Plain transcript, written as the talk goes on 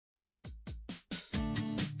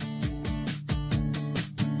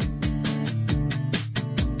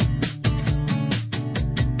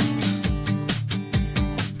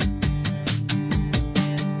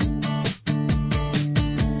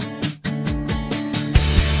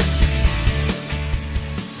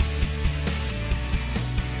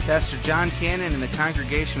Pastor John Cannon and the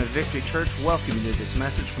congregation of Victory Church welcome you to this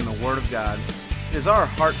message from the Word of God. It is our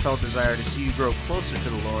heartfelt desire to see you grow closer to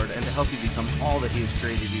the Lord and to help you become all that He has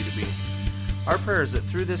created you to be. Our prayer is that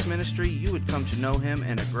through this ministry you would come to know Him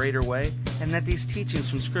in a greater way, and that these teachings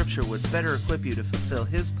from Scripture would better equip you to fulfill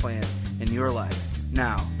His plan in your life.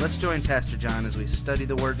 Now, let's join Pastor John as we study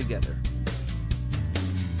the Word together.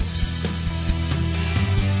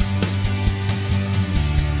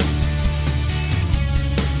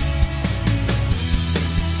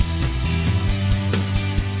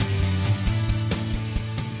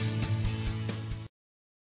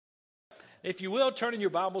 If you will, turn in your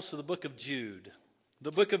Bibles to the book of Jude.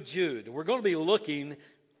 The book of Jude. We're going to be looking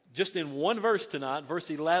just in one verse tonight, verse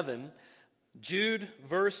 11. Jude,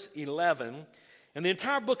 verse 11. And the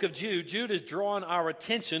entire book of Jude, Jude is drawing our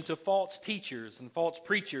attention to false teachers and false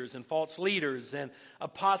preachers and false leaders and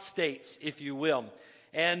apostates, if you will.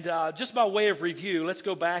 And just by way of review, let's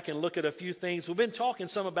go back and look at a few things. We've been talking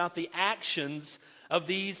some about the actions of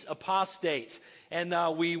these apostates. And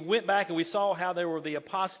we went back and we saw how there were the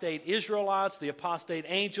apostate Israelites, the apostate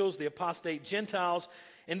angels, the apostate Gentiles.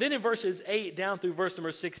 And then in verses 8 down through verse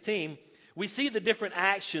number 16, we see the different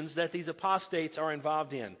actions that these apostates are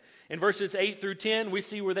involved in. In verses 8 through 10, we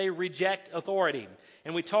see where they reject authority.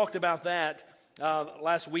 And we talked about that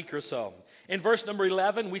last week or so. In verse number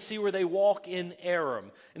 11, we see where they walk in error.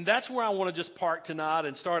 And that's where I want to just park tonight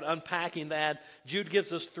and start unpacking that. Jude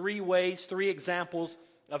gives us three examples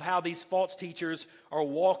of how these false teachers are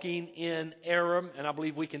walking in error, and I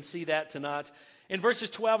believe we can see that tonight. In verses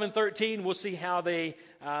 12 and 13, we'll see how they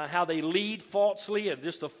lead falsely, and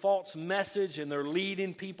just a false message, and they're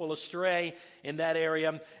leading people astray in that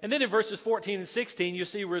area. And then in verses 14 and 16, you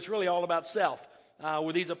see where it's really all about self.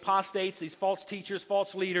 Where these apostates, these false teachers,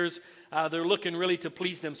 false leaders, they're looking really to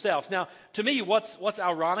please themselves. Now, to me, what's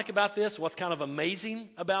ironic about this, what's kind of amazing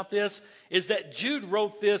about this, is that Jude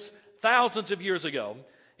wrote this thousands of years ago.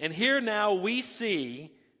 And here now we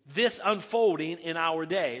see this unfolding in our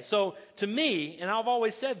day. So to me, and I've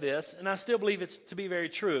always said this, and I still believe it's to be very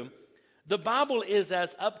true, the Bible is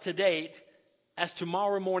as up to date as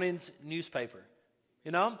tomorrow morning's newspaper.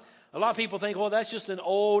 You know? A lot of people think, well, that's just an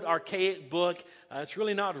old, archaic book. It's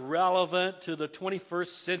really not relevant to the 21st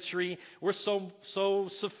century. We're so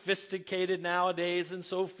sophisticated nowadays and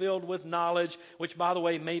so filled with knowledge, which, by the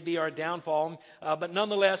way, may be our downfall. But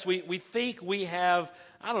nonetheless, we think we have,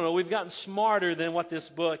 we've gotten smarter than what this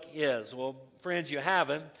book is. Well, friends, you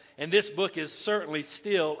haven't. And this book is certainly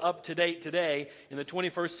still up to date today in the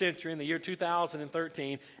 21st century, in the year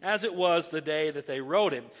 2013, as it was the day that they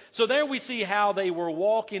wrote it. So there we see how they were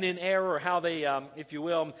walking in error, how they, if you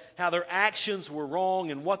will, how their actions were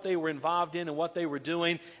wrong and what they were involved in and what they were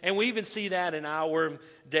doing. And we even see that in our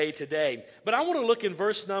day today. But I want to look in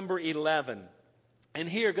verse number 11. And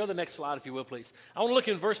here, go to the next slide if you will, please. I want to look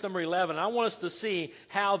in verse number 11. I want us to see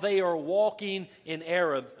how they are walking in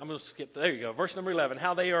error. I'm going to skip, there you go, verse number 11.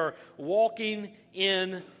 How they are walking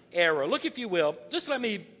in error. Look, if you will, just let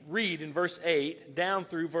me read in verse 8 down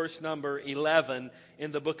through verse number 11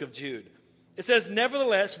 in the book of Jude. It says,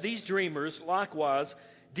 "Nevertheless, these dreamers likewise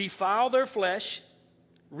defile their flesh,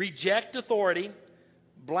 reject authority,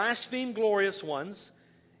 blaspheme glorious ones.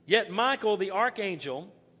 Yet Michael the archangel,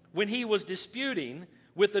 when he was disputing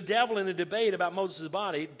with the devil in a debate about Moses'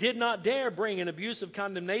 body, did not dare bring an abusive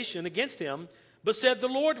condemnation against him, but said, 'The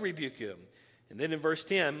Lord rebuke you.'" And then in verse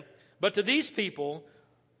 10, But these people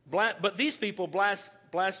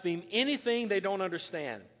blaspheme anything they don't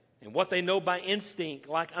understand. And what they know by instinct,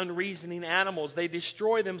 like unreasoning animals, they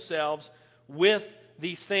destroy themselves with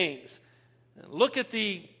these things." Look at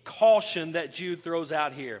the caution that Jude throws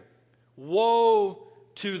out here. Woe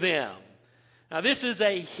to them. Now, this is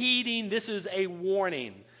a heeding, this is a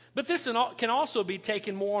warning. But this can also be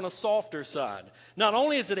taken more on a softer side. Not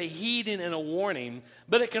only is it a heeding and a warning,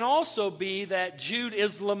 but it can also be that Jude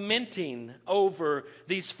is lamenting over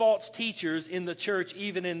these false teachers in the church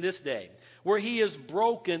even in this day, where he is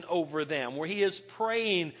broken over them, where he is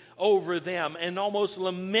praying over them and almost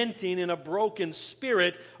lamenting in a broken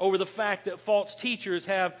spirit over the fact that false teachers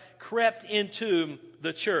have crept into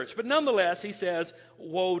the church. But nonetheless, he says,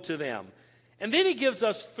 woe to them. And then he gives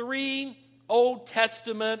us three Old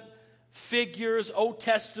Testament figures, Old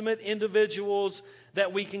Testament individuals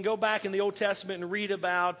that we can go back in the Old Testament and read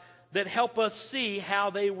about that help us see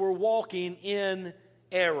how they were walking in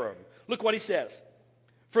error. Look what he says.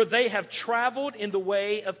 "For they have traveled in the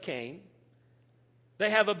way of Cain.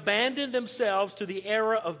 They have abandoned themselves to the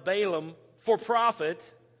error of Balaam for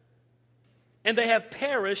profit, and they have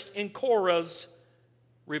perished in Korah's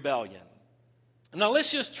rebellion." Now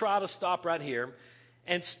let's just try to stop right here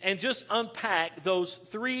and just unpack those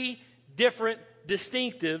three different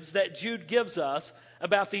distinctives that Jude gives us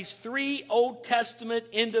about these three Old Testament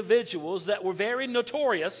individuals that were very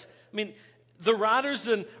notorious. I mean, the writers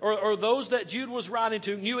or those that Jude was writing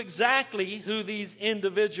to knew exactly who these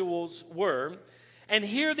individuals were. And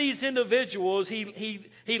here these individuals,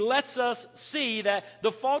 he lets us see that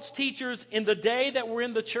the false teachers in the day that were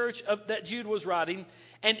in the church that Jude was writing,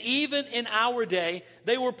 and even in our day,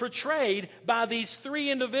 they were portrayed by these three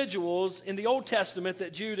individuals in the Old Testament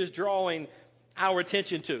that Jude is drawing our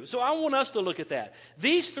attention to. So I want us to look at that.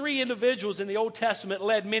 These three individuals in the Old Testament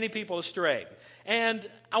led many people astray. And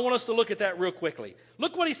I want us to look at that real quickly.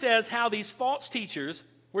 Look what he says, how these false teachers,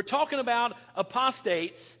 we're talking about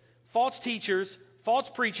apostates, false teachers, false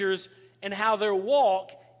preachers, and how their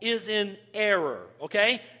walk is in error,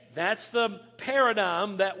 okay? That's the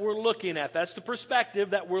paradigm that we're looking at. That's the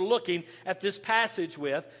perspective that we're looking at this passage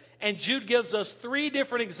with. And Jude gives us three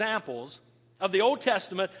different examples of the Old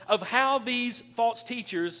Testament of how these false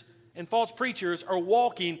teachers and false preachers are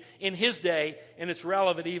walking in his day, and it's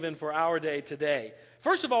relevant even for our day today.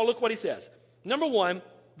 First of all, look what he says. Number one,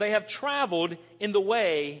 they have traveled in the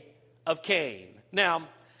way of Cain. Now,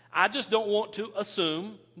 I just don't want to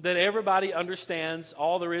assume that everybody understands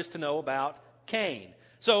all there is to know about Cain.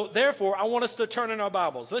 So, therefore, I want us to turn in our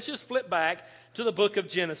Bibles. Let's just flip back to the book of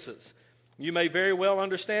Genesis. You may very well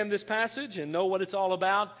understand this passage and know what it's all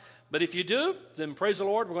about. But if you do, then praise the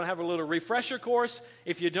Lord, we're going to have a little refresher course.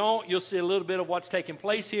 If you don't, you'll see a little bit of what's taking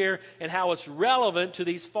place here and how it's relevant to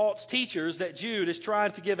these false teachers that Jude is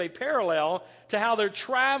trying to give a parallel to how they're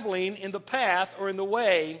traveling in the path or in the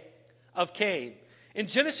way of Cain. In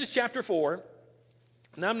Genesis chapter 4,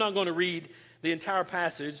 now I'm not going to read the entire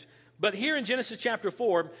passage, but here in Genesis chapter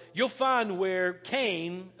 4, you'll find where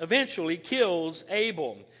Cain eventually kills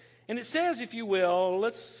Abel. And it says, if you will,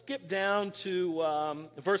 let's skip down to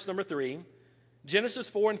verse number 3. Genesis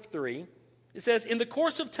 4 and 3. It says, in the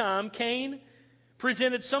course of time, Cain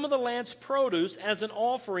presented some of the land's produce as an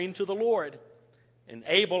offering to the Lord. And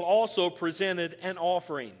Abel also presented an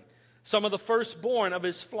offering, some of the firstborn of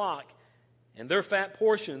his flock and their fat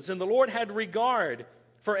portions. And the Lord had regard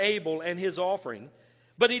for Abel and his offering,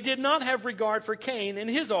 but he did not have regard for Cain and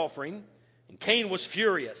his offering. And Cain was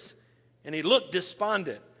furious, and he looked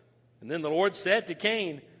despondent. And then the Lord said to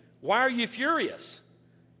Cain, why are you furious?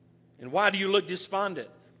 And why do you look despondent?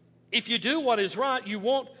 If you do what is right,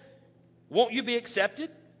 won't you be accepted?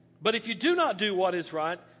 But if you do not do what is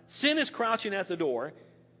right, sin is crouching at the door,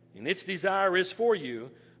 and its desire is for you,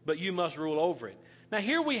 but you must rule over it. Now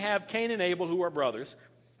here we have Cain and Abel, who are brothers,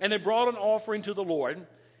 and they brought an offering to the Lord.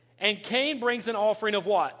 And Cain brings an offering of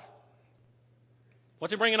what?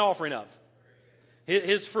 What's he bring an offering of?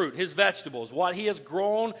 His fruit, his vegetables, what he has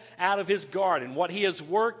grown out of his garden, what he has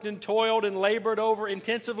worked and toiled and labored over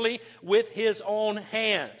intensively with his own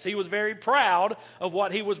hands. He was very proud of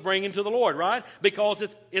what he was bringing to the Lord, right? Because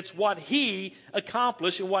it's what he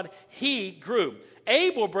accomplished and what he grew.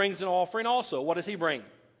 Abel brings an offering also. What does he bring?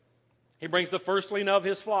 He brings the firstling of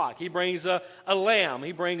his flock. He brings a lamb.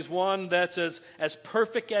 He brings one that's as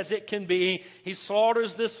perfect as it can be. He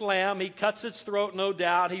slaughters this lamb. He cuts its throat, no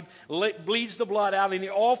doubt. He bleeds the blood out, and he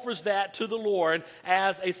offers that to the Lord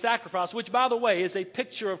as a sacrifice, which, by the way, is a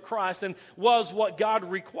picture of Christ and was what God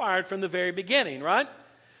required from the very beginning, right?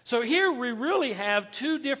 So here we really have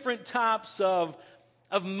two different types of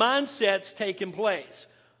mindsets taking place.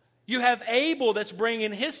 You have Abel that's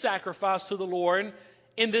bringing his sacrifice to the Lord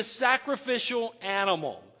in this sacrificial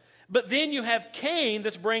animal. But then you have Cain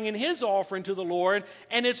that's bringing his offering to the Lord,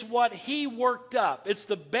 and it's what he worked up. It's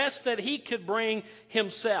the best that he could bring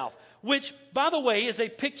himself, which, by the way, is a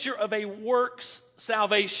picture of a works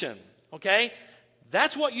salvation, okay?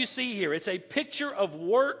 That's what you see here. It's a picture of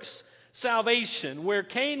works salvation, where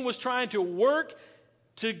Cain was trying to work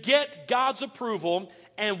to get God's approval,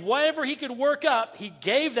 and whatever he could work up, he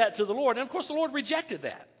gave that to the Lord. And, of course, the Lord rejected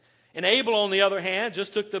that. And Abel, on the other hand,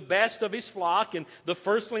 just took the best of his flock and the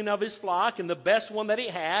firstling of his flock and the best one that he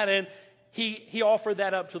had, and he offered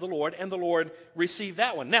that up to the Lord, and the Lord received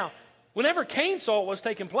that one. Now, whenever Cain saw what was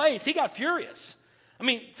taking place, he got furious. I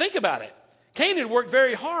mean, think about it. Cain had worked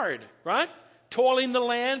very hard, right? Toiling the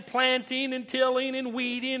land, planting and tilling and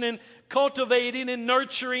weeding and cultivating and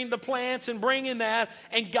nurturing the plants and bringing that,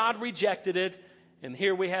 and God rejected it. And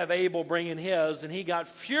here we have Abel bringing his, and he got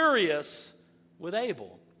furious with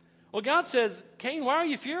Abel. Well, God says, Cain, why are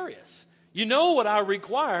you furious? You know what I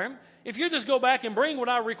require. If you just go back and bring what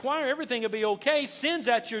I require, everything will be okay. Sin's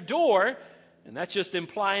at your door. And that's just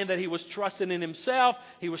implying that he was trusting in himself.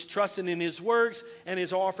 He was trusting in his works, and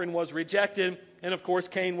his offering was rejected. And, of course,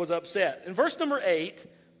 Cain was upset. In verse number 8,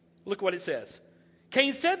 look what it says.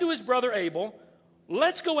 Cain said to his brother Abel,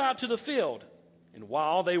 let's go out to the field. And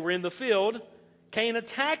while they were in the field, Cain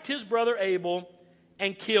attacked his brother Abel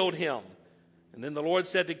and killed him. And then the Lord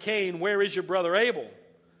said to Cain, where is your brother Abel?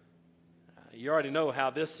 You already know how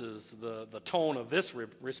this is, the tone of this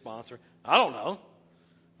response. I don't know,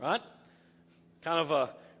 right? Kind of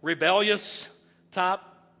a rebellious type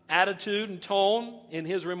attitude and tone in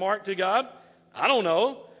his remark to God. I don't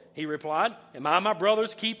know, he replied. Am I my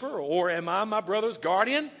brother's keeper, or am I my brother's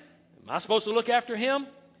guardian? Am I supposed to look after him?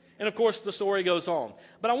 And of course the story goes on.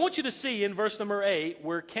 But I want you to see in verse number 8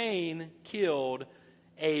 where Cain killed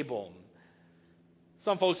Abel.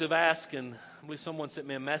 Some folks have asked, and I believe someone sent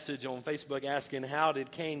me a message on Facebook asking, how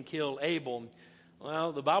did Cain kill Abel?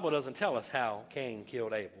 Well, the Bible doesn't tell us how Cain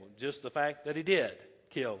killed Abel, just the fact that he did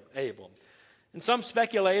kill Abel. And some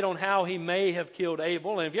speculate on how he may have killed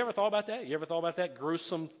Abel. And have you ever thought about that? You ever thought about that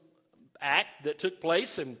gruesome act that took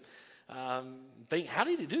place? And think, how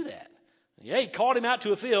did he do that? Yeah, he called him out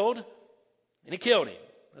to a field, and he killed him.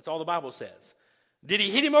 That's all the Bible says. Did he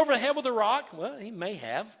hit him over the head with a rock? Well, he may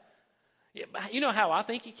have. You know how I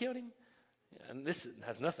think he killed him? And this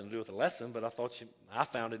has nothing to do with the lesson, but I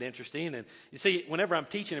found it interesting. And you see, whenever I'm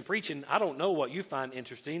teaching and preaching, I don't know what you find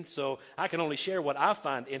interesting, so I can only share what I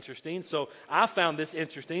find interesting. So I found this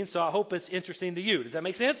interesting, so I hope it's interesting to you. Does that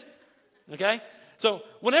make sense? Okay? So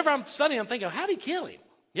whenever I'm studying, I'm thinking, how did he kill him?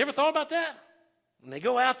 You ever thought about that? And they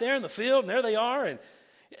go out there in the field, and there they are. And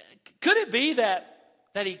could it be that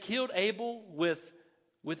he killed Abel with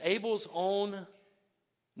Abel's own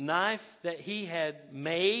knife that he had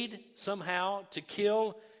made somehow to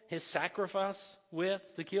kill his sacrifice with,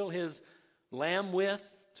 to kill his lamb with,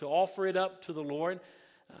 to offer it up to the Lord?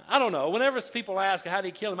 I don't know. Whenever people ask, how did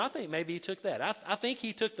he kill him? I think maybe he took that. I think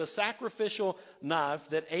he took the sacrificial knife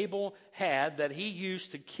that Abel had that he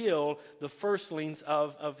used to kill the firstlings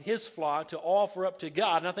of his flock to offer up to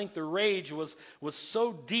God. And I think the rage was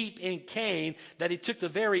so deep in Cain that he took the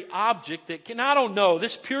very object that, I don't know,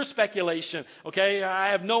 this is pure speculation, okay?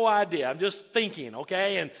 I have no idea. I'm just thinking,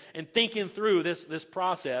 okay, and thinking through this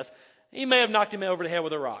process. He may have knocked him over the head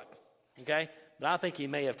with a rock, okay? But I think he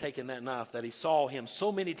may have taken that knife that he saw him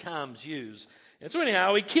so many times use. And so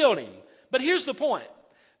anyhow, he killed him. But here's the point.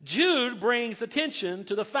 Jude brings attention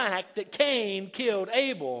to the fact that Cain killed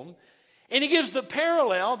Abel. And he gives the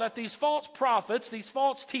parallel that these false prophets, these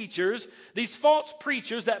false teachers, these false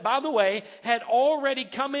preachers that, by the way, had already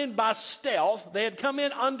come in by stealth. They had come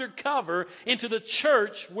in undercover into the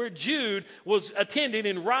church where Jude was attending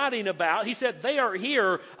and writing about. He said, they are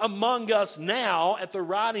here among us now at the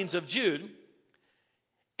writings of Jude.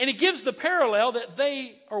 And he gives the parallel that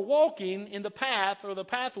they are walking in the path or the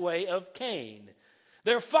pathway of Cain.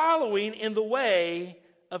 They're following in the way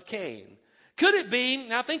of Cain. Could it be,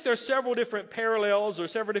 and I think there are several different parallels or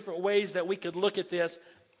several different ways that we could look at this.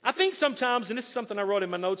 I think sometimes, and this is something I wrote in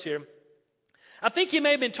my notes here, I think he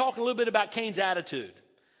may have been talking a little bit about Cain's attitude.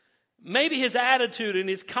 Maybe his attitude and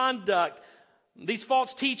his conduct, these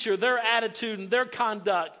false teachers, their attitude and their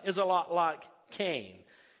conduct is a lot like Cain.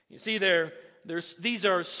 You see, these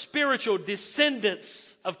are spiritual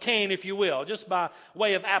descendants of Cain, if you will, just by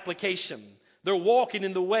way of application. They're walking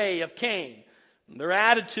in the way of Cain. Their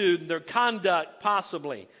attitude, their conduct,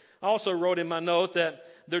 possibly. I also wrote in my note that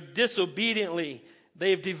they're disobediently,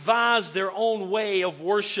 they've devised their own way of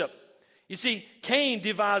worship. You see, Cain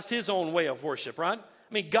devised his own way of worship, right?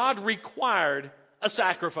 I mean, God required a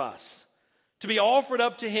sacrifice to be offered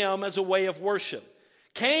up to him as a way of worship.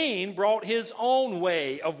 Cain brought his own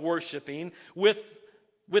way of worshiping with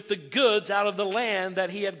the goods out of the land that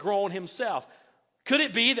he had grown himself. Could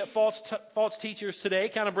it be that false teachers today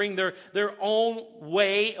kind of bring their own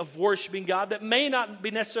way of worshiping God that may not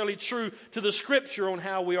be necessarily true to the Scripture on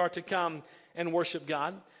how we are to come and worship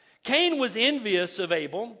God? Cain was envious of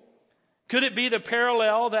Abel. Could it be the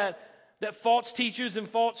parallel that false teachers and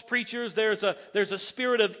false preachers, there's a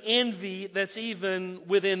spirit of envy that's even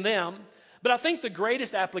within them? But I think the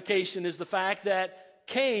greatest application is the fact that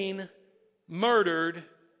Cain murdered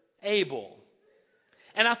Abel.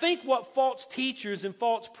 And I think what false teachers and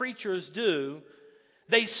false preachers do,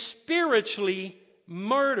 they spiritually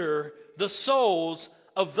murder the souls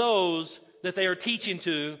of those that they are teaching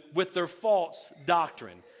to with their false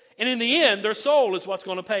doctrine. And in the end, their soul is what's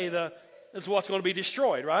going to is what's going to be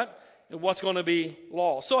destroyed, right? And what's going to be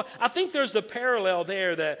lost. So I think there's the parallel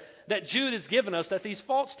there that Jude has given us, that these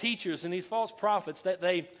false teachers and these false prophets, that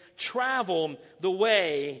they travel the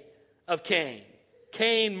way of Cain.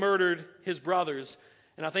 Cain murdered his brothers.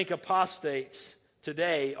 And I think apostates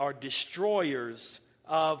today are destroyers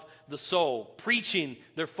of the soul, preaching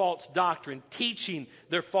their false doctrine, teaching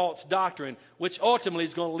their false doctrine, which ultimately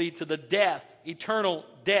is going to lead to the death, eternal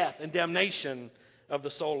death and damnation of the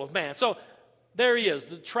soul of man. So there he is,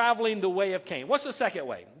 traveling the way of Cain. What's the second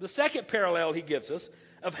way? The second parallel he gives us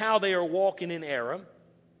of how they are walking in error.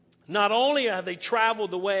 Not only have they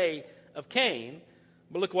traveled the way of Cain,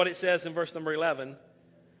 but look what it says in verse number 11.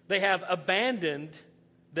 They have abandoned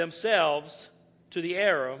themselves to the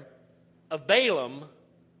error of Balaam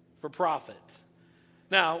for profit.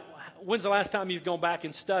 Now, when's the last time you've gone back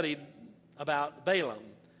and studied about Balaam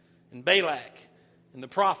and Balak and the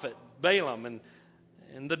prophet Balaam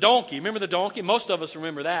and the donkey? Remember the donkey? Most of us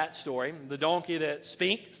remember that story. The donkey that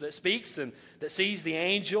speaks and that sees the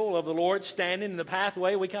angel of the Lord standing in the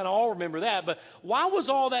pathway. We kind of all remember that. But why was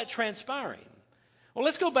all that transpiring? Well,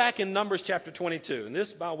 let's go back in Numbers chapter 22. And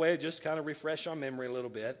this, by way, just kind of refresh our memory a little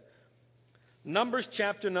bit. Numbers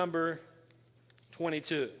chapter number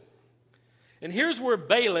 22. And here's where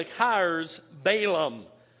Balak hires Balaam.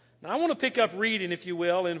 Now, I want to pick up reading, if you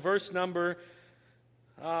will, in verse number,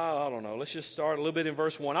 I don't know, let's just start a little bit in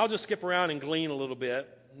verse 1. I'll just skip around and glean a little bit.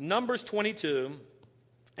 Numbers 22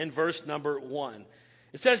 and verse number 1.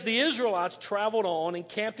 It says, the Israelites traveled on and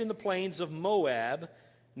camped in the plains of Moab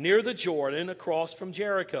near the Jordan across from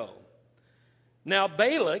Jericho. Now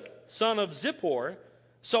Balak, son of Zippor,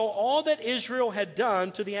 saw all that Israel had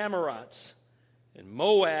done to the Amorites. And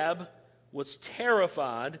Moab was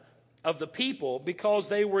terrified of the people because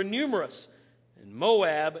they were numerous. And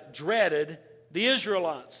Moab dreaded the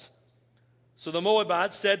Israelites. So the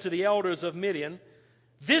Moabites said to the elders of Midian,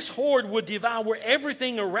 this horde would devour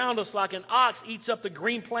everything around us like an ox eats up the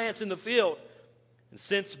green plants in the field. And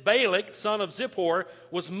since Balak, son of Zippor,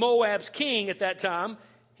 was Moab's king at that time,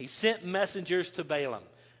 he sent messengers to Balaam.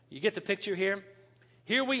 You get the picture here?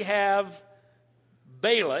 Here we have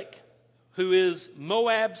Balak, who is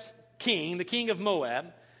Moab's king, the king of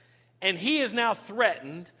Moab, and he is now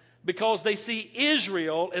threatened because they see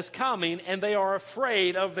Israel is coming and they are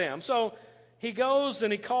afraid of them. So he goes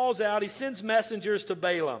and he calls out, he sends messengers to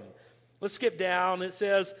Balaam. Let's skip down. It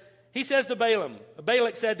says, he says to Balaam,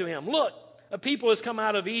 Balak said to him, look, a people has come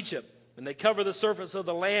out of Egypt, and they cover the surface of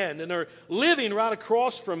the land, and are living right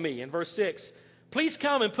across from me. In verse 6, please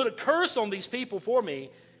come and put a curse on these people for me,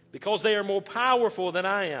 because they are more powerful than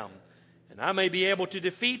I am. And I may be able to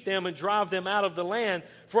defeat them and drive them out of the land.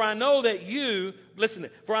 For I know that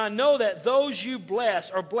for I know that those you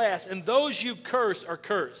bless are blessed, and those you curse are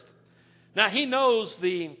cursed. Now he knows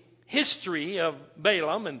the history of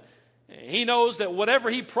Balaam, and he knows that whatever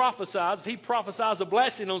he prophesies, if he prophesies a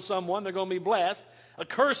blessing on someone, they're going to be blessed. A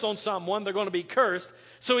curse on someone, they're going to be cursed.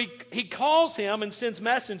 So he calls him and sends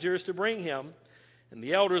messengers to bring him. And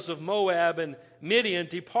the elders of Moab and Midian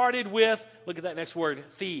departed with, look at that next word,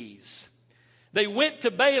 fees. They went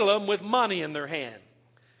to Balaam with money in their hand.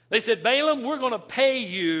 They said, Balaam, we're going to pay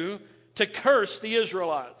you to curse the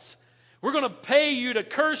Israelites. We're going to pay you to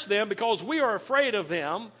curse them because we are afraid of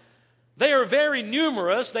them. They are very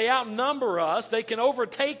numerous. They outnumber us. They can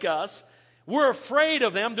overtake us. We're afraid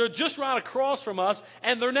of them. They're just right across from us,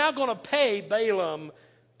 and they're now going to pay Balaam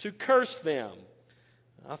to curse them.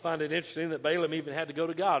 I find it interesting that Balaam even had to go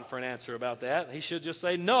to God for an answer about that. He should just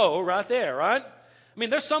say no right there, right? I mean,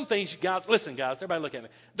 there's some things, guys, listen, guys, everybody look at me.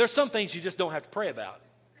 There's some things you just don't have to pray about.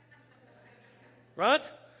 Right?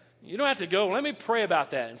 You don't have to go, let me pray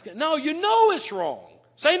about that. No, you know it's wrong.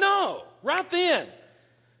 Say no, right then.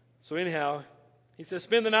 So anyhow, he says,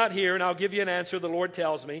 spend the night here and I'll give you an answer, the Lord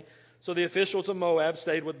tells me. So the officials of Moab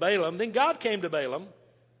stayed with Balaam. Then God came to Balaam,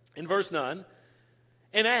 in verse 9,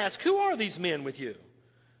 and asked, who are these men with you?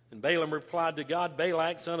 And Balaam replied to God,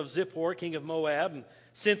 Balak, son of Zippor, king of Moab, and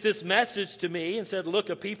sent this message to me and said, look,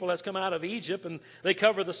 a people has come out of Egypt, and they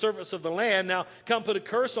cover the surface of the land. Now come put a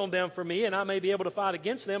curse on them for me, and I may be able to fight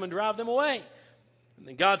against them and drive them away. And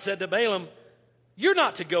then God said to Balaam, you're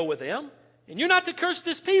not to go with them, and you're not to curse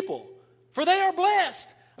this people, for they are blessed.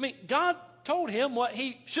 I mean, God told him what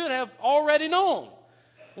he should have already known.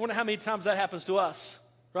 I wonder how many times that happens to us,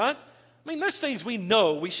 right? I mean, there's things we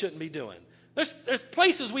know we shouldn't be doing. There's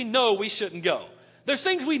places we know we shouldn't go. There's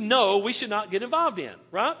things we know we should not get involved in,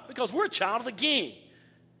 right? Because we're a child of the king.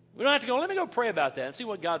 We don't have to go, let me go pray about that and see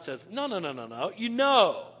what God says. No. You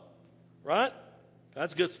know, right?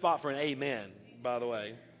 That's a good spot for an amen, by the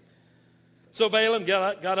way. So Balaam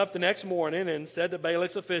got up the next morning and said to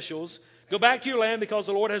Balak's officials, go back to your land because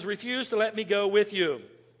the Lord has refused to let me go with you.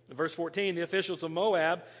 In verse 14, the officials of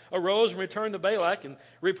Moab arose and returned to Balak and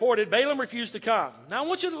reported, Balaam refused to come. Now I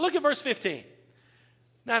want you to look at verse 15.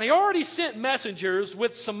 Now he already sent messengers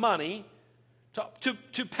with some money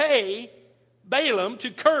to pay Balaam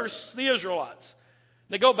to curse the Israelites.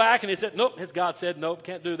 They go back and they said, nope, his God said, nope,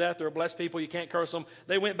 can't do that. They're a blessed people. You can't curse them.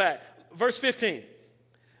 They went back. Verse 15.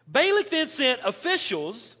 Balak then sent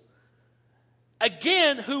officials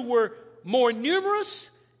again who were more numerous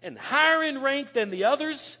and higher in rank than the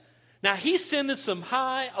others. Now he's sending some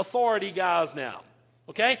high authority guys now,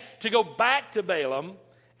 okay, to go back to Balaam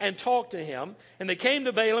and talk to him. And they came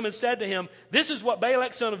to Balaam and said to him, this is what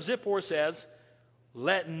Balak son of Zippor says,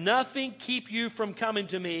 let nothing keep you from coming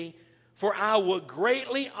to me, for I will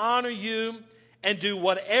greatly honor you and do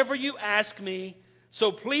whatever you ask me.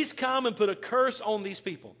 So please come and put a curse on these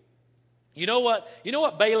people. You know what? You know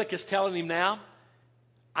what Balak is telling him now?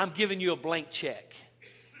 I'm giving you a blank check.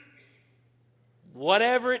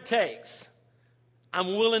 Whatever it takes, I'm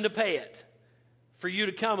willing to pay it for you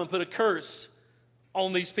to come and put a curse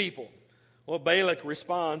on these people. Well, Balak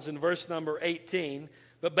responds in verse number 18.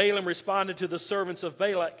 But Balaam responded to the servants of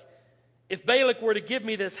Balak, if Balak were to give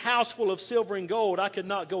me this house full of silver and gold, I could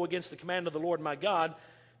not go against the command of the Lord my God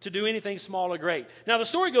to do anything small or great. Now the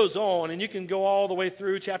story goes on, and you can go all the way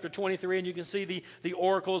through chapter 23, and you can see the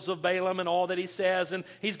oracles of Balaam and all that he says, and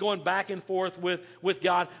he's going back and forth with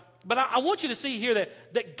God. But I want you to see here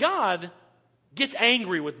that God gets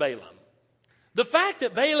angry with Balaam. The fact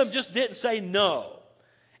that Balaam just didn't say no.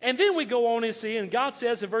 And then we go on and see, and God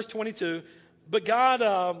says in verse 22, but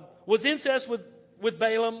God was incensed with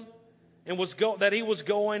Balaam, and that he was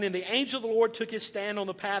going, and the angel of the Lord took his stand on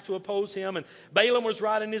the path to oppose him, and Balaam was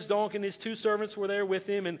riding his donkey, and his two servants were there with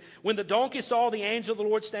him. And when the donkey saw the angel of the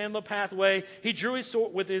Lord stand on the pathway, he drew his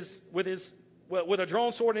sword with a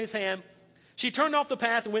drawn sword in his hand. She turned off the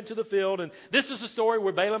path and went to the field. And this is the story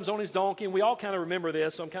where Balaam's on his donkey, and we all kind of remember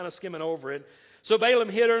this, so I'm kind of skimming over it. So Balaam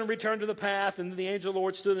hid her and returned to the path, and the angel of the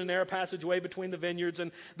Lord stood in a narrow passageway between the vineyards.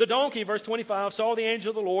 And the donkey, verse 25, saw the angel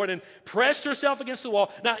of the Lord and pressed herself against the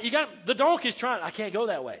wall. Now, the donkey's trying, I can't go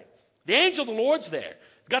that way. The angel of the Lord's there.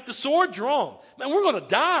 Got the sword drawn. Man, we're going to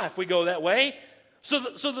die if we go that way. So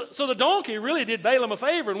the donkey really did Balaam a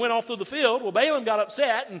favor and went off through the field. Well, Balaam got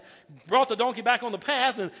upset and brought the donkey back on the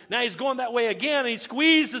path, and now he's going that way again, and he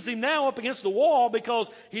squeezes him now up against the wall because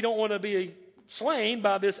he don't want to be slain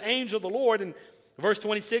by this angel of the Lord. And verse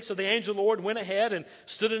 26, so the angel of the Lord went ahead and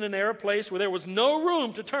stood in a narrow place where there was no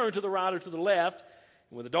room to turn to the right or to the left.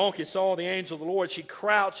 And when the donkey saw the angel of the Lord, she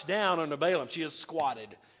crouched down under Balaam. She just squatted,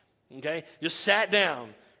 okay? Just sat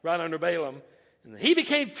down right under Balaam. And he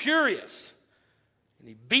became furious, and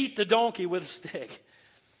he beat the donkey with a stick.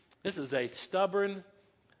 This is a stubborn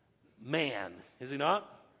man, is he not?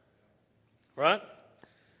 Right?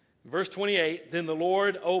 Verse 28, then the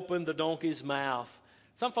Lord opened the donkey's mouth.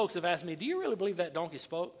 Some folks have asked me, do you really believe that donkey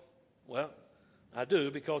spoke? Well, I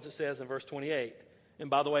do, because it says in verse 28.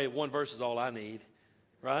 And by the way, one verse is all I need,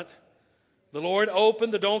 right? The Lord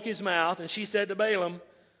opened the donkey's mouth, and she said to Balaam,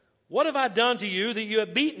 what have I done to you that you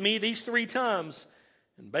have beaten me these 3 times?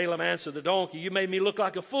 And Balaam answered the donkey, you made me look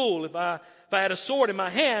like a fool. If I had a sword in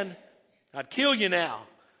my hand, I'd kill you now.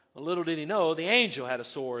 Well, little did he know, the angel had a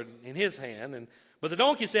sword in his hand. But the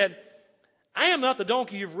donkey said, I am not the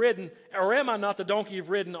donkey you've ridden, or am I not the donkey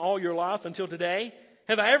you've ridden all your life until today?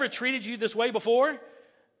 Have I ever treated you this way before?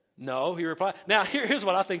 No, he replied. Now, here's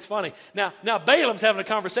what I think's funny. Now Balaam's having a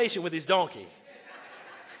conversation with his donkey.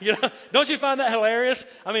 You know, don't you find that hilarious?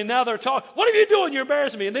 I mean, now they're talking, what are you doing? You're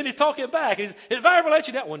embarrassing me. And then he's talking back. Have I ever let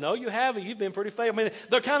you down? Well, no, you haven't. You've been pretty faithful. I mean,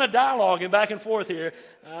 they're kind of dialoguing back and forth here.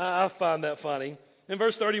 I find that funny. In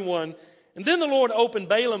verse 31, and then the Lord opened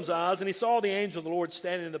Balaam's eyes, and he saw the angel of the Lord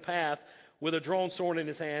standing in the path with a drawn sword in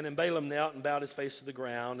his hand, and Balaam knelt and bowed his face to the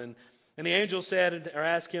ground. And the angel said, or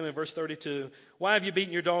asked him in verse 32, why have you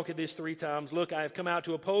beaten your donkey these 3 times? Look, I have come out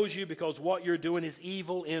to oppose you because what you're doing is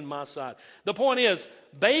evil in my sight. The point is,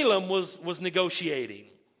 Balaam was negotiating,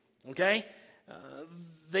 okay?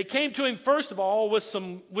 They came to him, first of all, with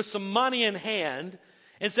some money in hand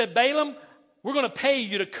and said, Balaam, we're going to pay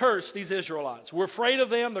you to curse these Israelites. We're afraid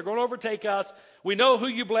of them. They're going to overtake us. We know who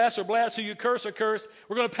you bless or bless, who you curse or curse.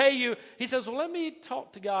 We're going to pay you. He says, well, let me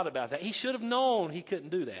talk to God about that. He should have known he couldn't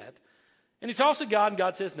do that. And he talks to God, and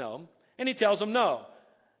God says no. And he tells them no.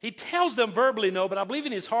 He tells them verbally no, but I believe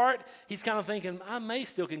in his heart, he's kind of thinking, I may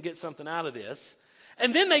still can get something out of this.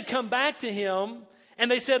 And then they come back to him,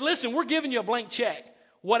 and they said, listen, we're giving you a blank check.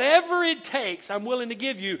 Whatever it takes, I'm willing to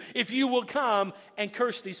give you if you will come and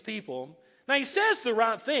curse these people. Now, he says the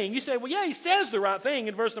right thing. You say, well, yeah, he says the right thing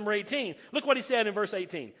in verse number 18. Look what he said in verse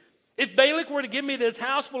 18. If Balak were to give me this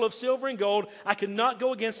house full of silver and gold, I could not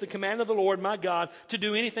go against the command of the Lord my God to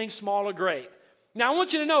do anything small or great. Now, I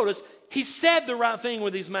want you to notice, he said the right thing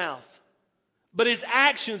with his mouth, but his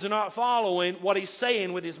actions are not following what he's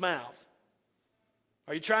saying with his mouth.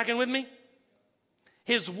 Are you tracking with me?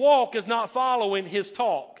 his walk is not following his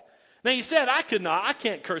talk. Now you said, I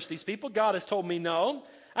can't curse these people. God has told me no.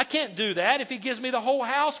 I can't do that. If he gives me the whole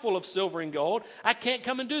house full of silver and gold, I can't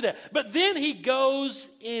come and do that. But then he goes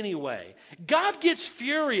anyway. God gets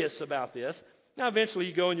furious about this. Now eventually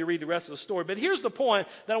you go and you read the rest of the story. But here's the point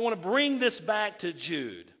that I want to bring this back to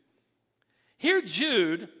Jude. Here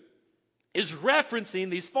Jude is referencing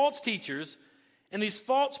these false teachers and these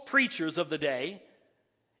false preachers of the day.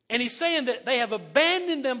 And he's saying that they have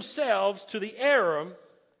abandoned themselves to the error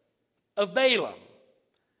of Balaam.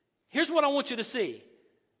 Here's what I want you to see.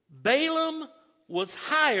 Balaam was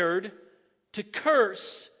hired to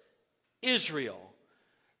curse Israel.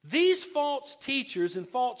 These false teachers and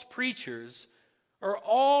false preachers are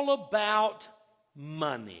all about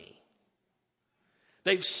money.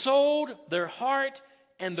 They've sold their heart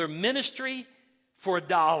and their ministry for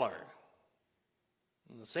 $1.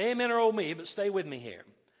 Say amen or oh me, but stay with me here.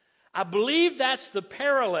 I believe that's the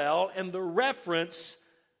parallel and the reference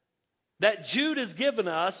that Jude has given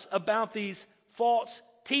us about these false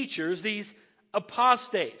teachers, these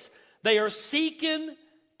apostates. They are seeking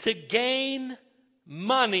to gain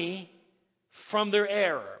money from their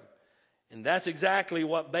error. And that's exactly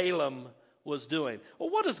what Balaam was doing. Well,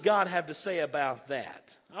 what does God have to say about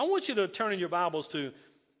that? I want you to turn in your Bibles to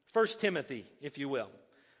 1 Timothy, if you will.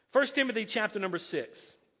 1 Timothy chapter number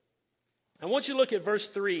 6. I want you to look at verse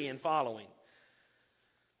 3 and following.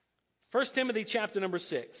 1 Timothy chapter number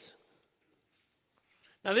 6.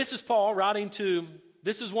 Now this is Paul writing to,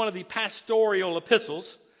 this is one of the pastoral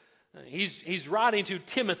epistles. He's writing to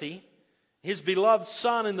Timothy, his beloved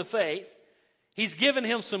son in the faith. He's given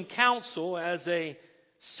him some counsel as a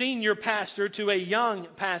senior pastor to a young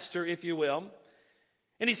pastor, if you will.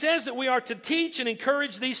 And he says that we are to teach and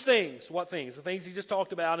encourage these things. What things? The things he just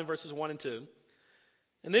talked about in verses 1 and 2.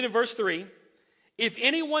 And then in verse 3, if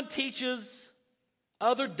anyone teaches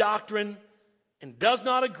other doctrine and does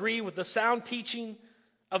not agree with the sound teaching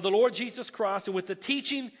of the Lord Jesus Christ and with the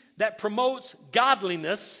teaching that promotes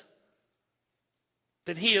godliness,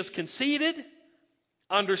 then he is conceited,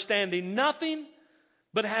 understanding nothing,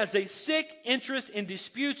 but has a sick interest in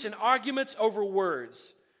disputes and arguments over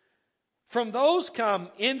words. From those come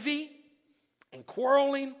envy and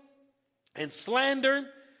quarreling and slander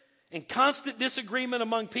and constant disagreement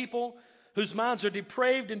among people whose minds are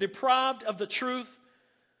depraved and deprived of the truth,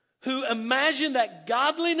 who imagine that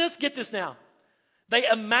godliness, get this now, they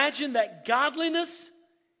imagine that godliness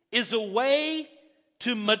is a way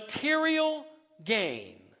to material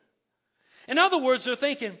gain. In other words, they're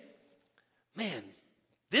thinking, man,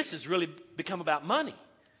 this has really become about money.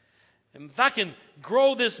 And if I can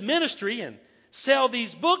grow this ministry and sell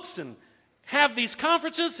these books and have these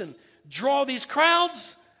conferences and draw these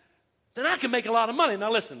crowds, then I can make a lot of money.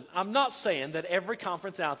 Now listen, I'm not saying that every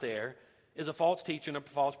conference out there is a false teacher and a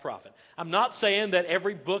false prophet. I'm not saying that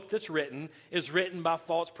every book that's written is written by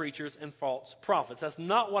false preachers and false prophets. That's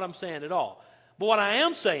not what I'm saying at all. But what I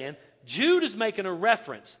am saying, Jude is making a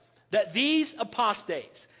reference that these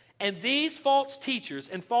apostates and these false teachers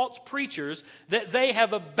and false preachers, that they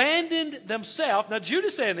have abandoned themselves. Now Jude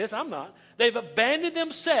is saying this, I'm not. They've abandoned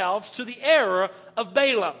themselves to the error of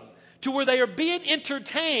Balaam, to where they are being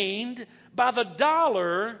entertained by the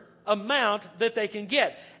dollar amount that they can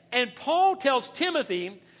get. And Paul tells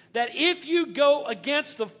Timothy that if you go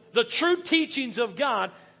against the true teachings of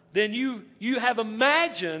God, then you have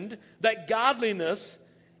imagined that godliness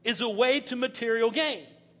is a way to material gain.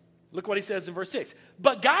 Look what he says in verse 6.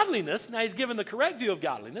 But godliness, now he's given the correct view of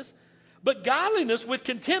godliness, but godliness with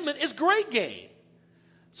contentment is great gain.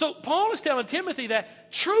 So Paul is telling Timothy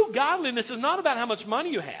that true godliness is not about how much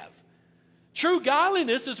money you have. True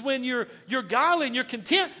godliness is when you're godly and you're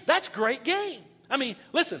content. That's great gain. I mean,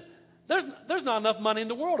 listen, there's not enough money in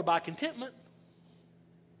the world to buy contentment.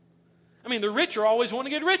 I mean, the rich are always want to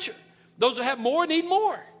get richer. Those who have more need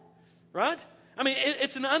more, right? I mean,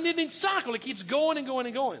 it's an unending cycle. It keeps going and going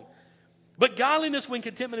and going. But godliness when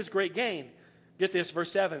contentment is great gain. Get this,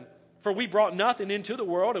 verse 7. For we brought nothing into the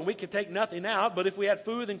world, and we can take nothing out. But if we had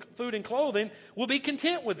food and clothing, we'll be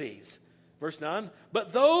content with these. Verse 9.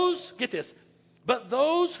 But those, get this, but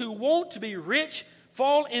those who want to be rich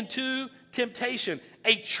fall into temptation,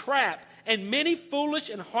 a trap, and many foolish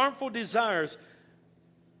and harmful desires,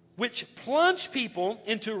 which plunge people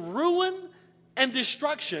into ruin and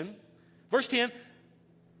destruction. Verse 10.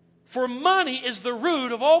 For money is the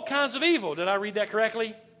root of all kinds of evil. Did I read that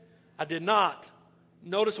correctly? I did not.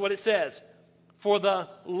 Notice what it says. For the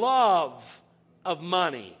love of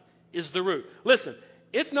money is the root. Listen,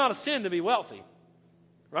 it's not a sin to be wealthy,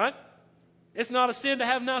 right? It's not a sin to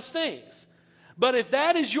have nice things. But if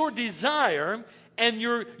that is your desire and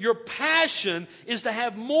your passion is to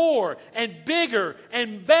have more and bigger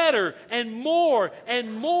and better and more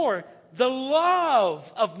and more, the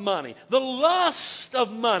love of money, the lust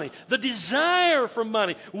of money, the desire for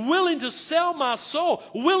money, willing to sell my soul,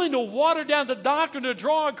 willing to water down the doctrine to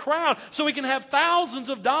draw a crowd so we can have thousands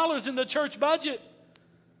of dollars in the church budget.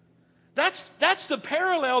 That's the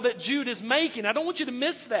parallel that Jude is making. I don't want you to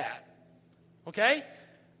miss that. Okay?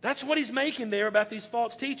 That's what he's making there about these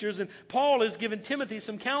false teachers. And Paul is giving Timothy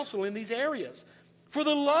some counsel in these areas. For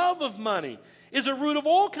the love of money is a root of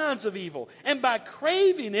all kinds of evil. And by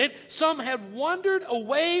craving it, some have wandered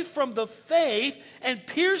away from the faith and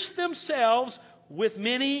pierced themselves with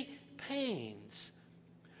many pains.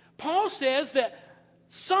 Paul says that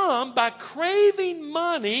some, by craving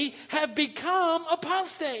money, have become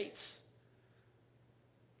apostates.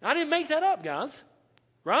 I didn't make that up, guys.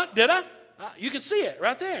 Right? Did I? You can see it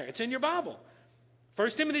right there. It's in your Bible. 1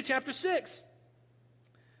 Timothy chapter 6.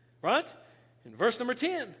 Right? In verse number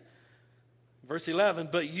 10. Verse 11.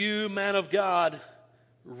 But you, man of God,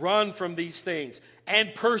 run from these things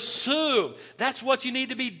and pursue. That's what you need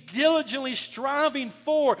to be diligently striving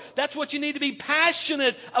for. That's what you need to be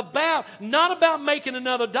passionate about. Not about making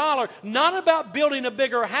another dollar. Not about building a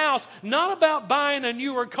bigger house. Not about buying a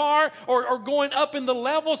newer car or going up in the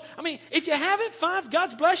levels. I mean, if you have it, fine.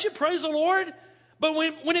 God bless you. Praise the Lord. But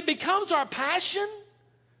when it becomes our passion,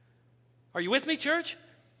 are you with me, church?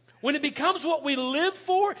 When it becomes what we live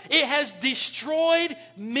for, it has destroyed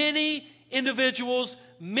many individuals,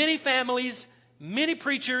 many families, many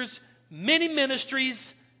preachers, many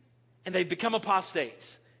ministries, and they've become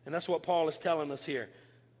apostates. And that's what Paul is telling us here.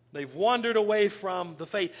 They've wandered away from the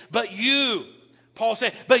faith. But you, Paul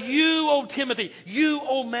said, but you, O Timothy, you,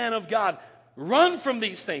 O man of God, run from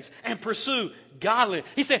these things and pursue godliness.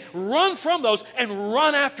 He said, run from those and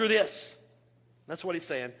run after this. That's what he's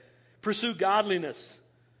saying. Pursue godliness.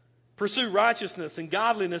 Pursue righteousness and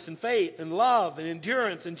godliness and faith and love and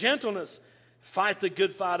endurance and gentleness. Fight the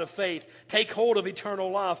good fight of faith. Take hold of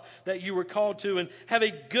eternal life that you were called to, and have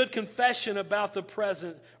a good confession about the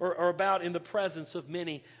present or about in the presence of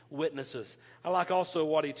many witnesses. I like also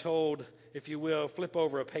what he told, if you will, flip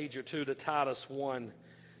over a page or two to Titus 1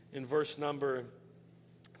 in verse number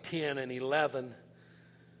 10 and 11.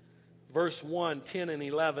 Verse 1, 10 and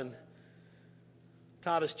 11.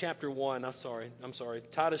 Titus chapter 1,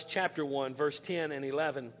 Titus chapter 1, verse 10 and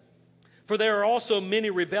 11. For there are also many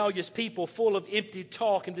rebellious people full of empty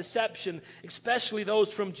talk and deception, especially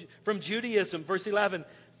those from Judaism. Verse 11,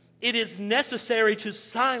 it is necessary to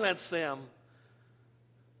silence them.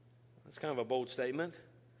 That's kind of a bold statement.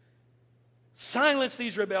 Silence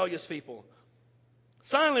these rebellious people.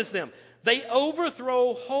 Silence them. They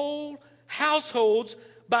overthrow whole households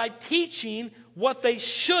by teaching what they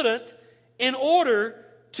shouldn't in order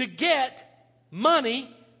to get money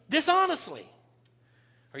dishonestly.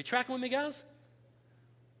 Are you tracking with me, guys?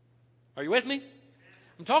 Are you with me?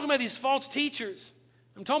 I'm talking about these false teachers.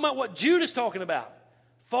 I'm talking about what Jude is talking about.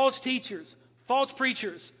 False teachers, false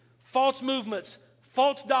preachers, false movements,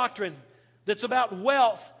 false doctrine that's about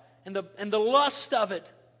wealth and the lust of it,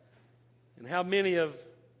 and how many have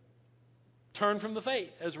turned from the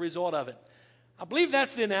faith as a result of it. I believe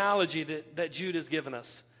that's the analogy that Jude has given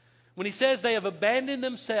us when he says they have abandoned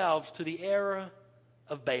themselves to the era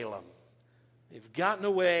of Balaam. They've gotten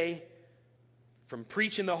away from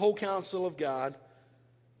preaching the whole counsel of God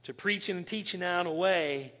to preaching and teaching out a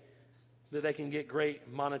way that they can get great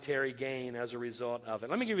monetary gain as a result of it.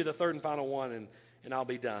 Let me give you the third and final one, and I'll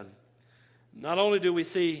be done. Not only do we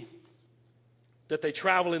see that they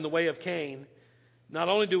travel in the way of Cain, not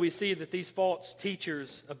only do we see that these false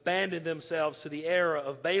teachers abandoned themselves to the era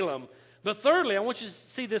of Balaam, but thirdly, I want you to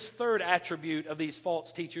see this third attribute of these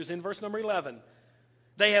false teachers in verse number 11.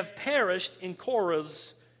 They have perished in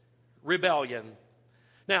Korah's rebellion.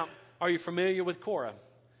 Now, are you familiar with Korah?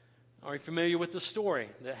 Are you familiar with the story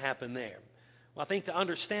that happened there? Well, I think to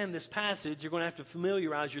understand this passage, you're going to have to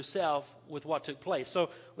familiarize yourself with what took place.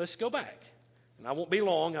 So let's go back. And I won't be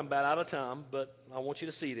long. I'm about out of time, but I want you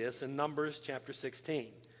to see this in Numbers chapter 16.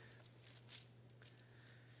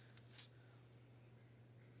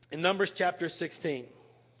 In Numbers chapter 16.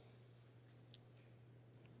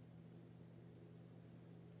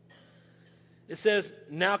 It says,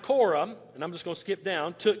 now Korah, and I'm just going to skip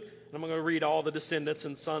down, and I'm going to read all the descendants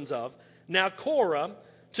and sons of. Now Korah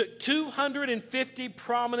took 250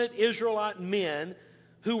 prominent Israelite men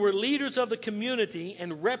who were leaders of the community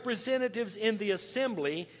and representatives in the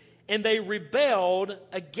assembly, and they rebelled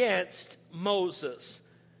against Moses.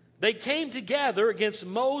 They came together against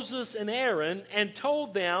Moses and Aaron and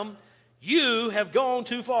told them, you have gone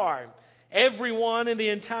too far. Everyone in the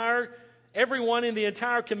entire Everyone in the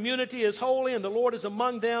entire community is holy, and the Lord is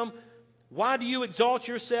among them. Why do you exalt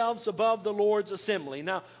yourselves above the Lord's assembly?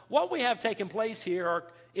 Now, what we have taken place here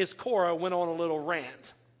is Korah went on a little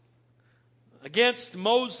rant against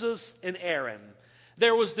Moses and Aaron.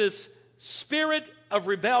 There was this spirit of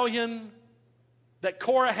rebellion that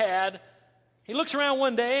Korah had. He looks around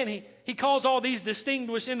one day and he calls all these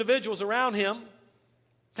distinguished individuals around him,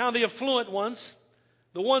 kind of the affluent ones,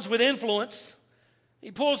 the ones with influence.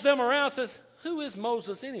 He pulls them around and says, who is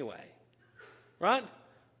Moses anyway? Right?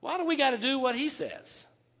 Why do we got to do what he says?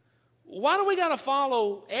 Why do we got to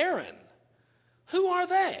follow Aaron? Who are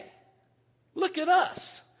they? Look at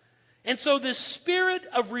us. And so this spirit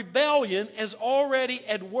of rebellion is already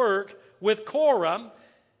at work with Korah.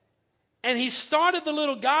 And he started the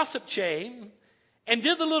little gossip chain and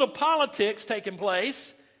did the little politics taking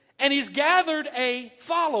place. And he's gathered a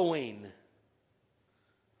following.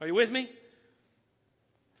 Are you with me?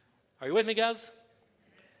 Are you with me, guys?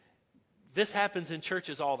 This happens in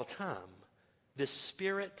churches all the time. This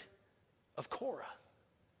spirit of Korah.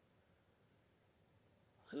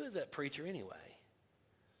 Who is that preacher anyway?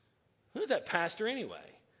 Who is that pastor anyway?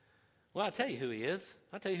 Well, I'll tell you who he is.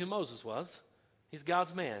 I'll tell you who Moses was. He's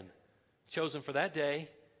God's man, chosen for that day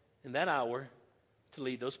and that hour to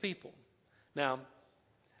lead those people. Now,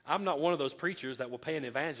 I'm not one of those preachers that will pay an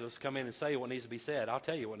evangelist to come in and say what needs to be said. I'll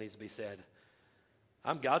tell you what needs to be said.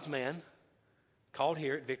 I'm God's man, called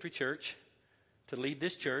here at Victory Church to lead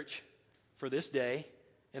this church for this day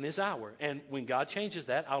and this hour. And when God changes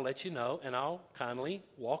that, I'll let you know, and I'll kindly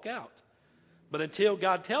walk out. But until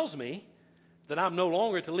God tells me that I'm no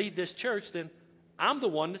longer to lead this church, then I'm the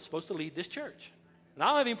one that's supposed to lead this church. And I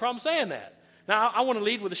don't have any problem saying that. Now, I want to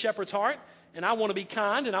lead with a shepherd's heart, and I want to be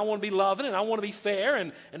kind, and I want to be loving, and I want to be fair,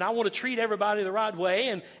 and I want to treat everybody the right way,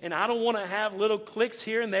 and I don't want to have little cliques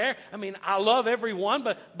here and there. I mean, I love everyone,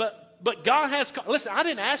 but God has, listen, I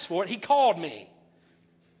didn't ask for it. He called me.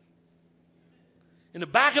 In the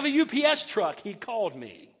back of a UPS truck, he called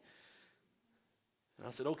me. And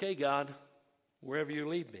I said, okay, God, wherever you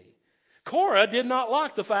lead me. Korah did not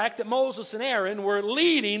like the fact that Moses and Aaron were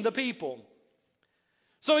leading the people.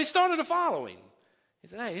 So he started a following. He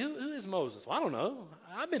said, hey, who is Moses? Well, I don't know.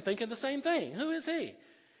 I've been thinking the same thing. Who is he?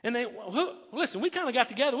 And they, listen, we kind of got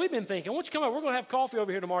together. We've been thinking, why don't you come over? We're going to have coffee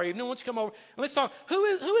over here tomorrow evening. Why don't you come over and let's talk. Who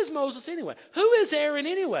is Moses anyway? Who is Aaron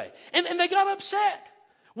anyway? And they got upset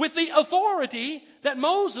with the authority that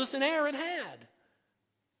Moses and Aaron had.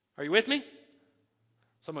 Are you with me?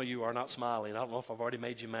 Some of you are not smiling. I don't know if I've already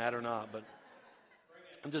made you mad or not, but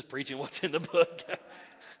I'm just preaching what's in the book.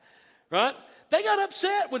 Right? They got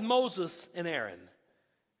upset with Moses and Aaron.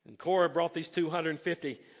 And Korah brought these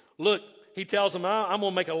 250. Look, he tells them, I'm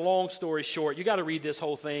going to make a long story short. You got to read this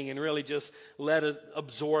whole thing and really just let it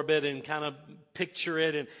absorb it and kind of picture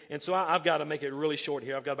it. And so I've got to make it really short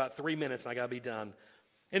here. I've got about 3 minutes and I got to be done.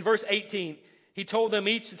 In verse 18, he told them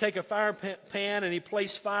each to take a fire pan, and he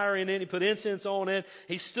placed fire in it. He put incense on it.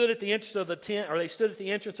 He stood at the entrance of the tent, or they stood at the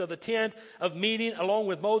entrance of the tent of meeting along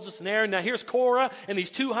with Moses and Aaron. Now here's Korah and these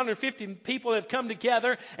 250 people have come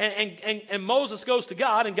together, and Moses goes to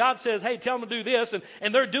God, and God says, hey, tell them to do this,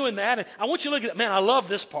 and they're doing that. And I want you to look at that. Man, I love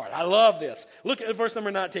this part. I love this. Look at verse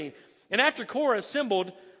number 19. And after Korah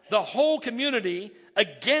assembled the whole community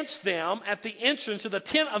against them at the entrance to the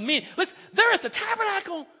tent of meeting. Listen, they're at the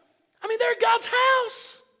tabernacle. I mean, they're at God's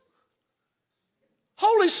house.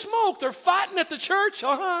 Holy smoke, they're fighting at the church.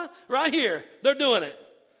 Right here. They're doing it.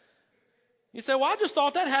 You say, well, I just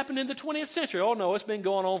thought that happened in the 20th century. Oh, no, it's been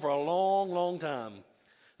going on for a long, long time.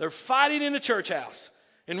 They're fighting in the church house.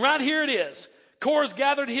 And right here it is. Korah's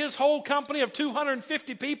gathered his whole company of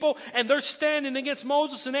 250 people, and they're standing against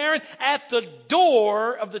Moses and Aaron at the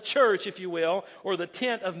door of the church, if you will, or the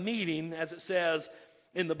tent of meeting, as it says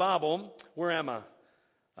in the Bible. Where am I?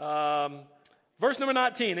 Verse number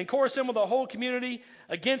 19. And Korah assembled the whole community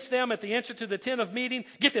against them at the entrance to the tent of meeting.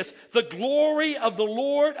 Get this. The glory of the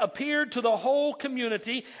Lord appeared to the whole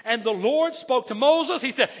community, and the Lord spoke to Moses. He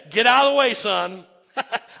said, get out of the way, son.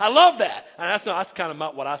 I love that. And that's kind of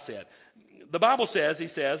not what I said. The Bible says, he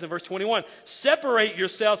says in verse 21, separate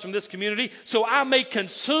yourselves from this community so I may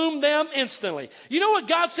consume them instantly. You know what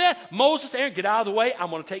God said? Moses, Aaron, get out of the way. I'm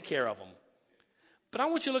going to take care of them. But I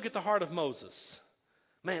want you to look at the heart of Moses.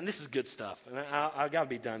 Man, this is good stuff. And I got to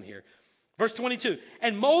be done here. Verse 22,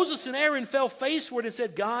 and Moses and Aaron fell faceward and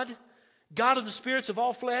said, God of the spirits of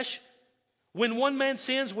all flesh, when one man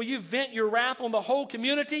sins, will you vent your wrath on the whole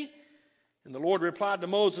community? And the Lord replied to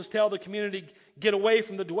Moses, tell the community, get away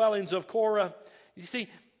from the dwellings of Korah. You see,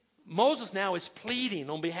 Moses now is pleading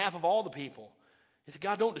on behalf of all the people. He said,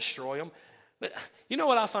 God, don't destroy them. But you know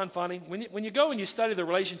what I find funny? When you go and you study the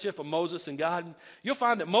relationship of Moses and God, you'll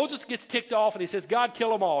find that Moses gets ticked off and he says, God,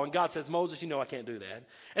 kill them all. And God says, Moses, you know I can't do that.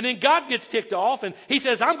 And then God gets ticked off and he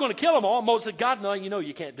says, I'm going to kill them all. And Moses said, God, no, you know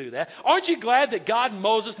you can't do that. Aren't you glad that God and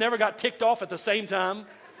Moses never got ticked off at the same time?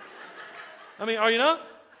 I mean, are you not?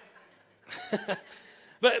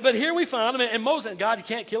 But here we find him, and Moses, and God, you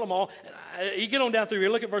can't kill them all. You get on down through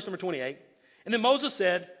here, look at verse number 28. And then Moses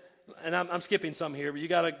said, and I'm skipping some here, but you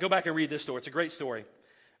got to go back and read this story. It's a great story.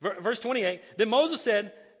 Verse 28, then Moses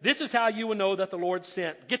said, this is how you will know that the Lord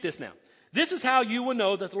sent, get this now. This is how you will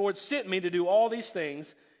know that the Lord sent me to do all these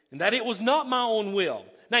things, and that it was not my own will.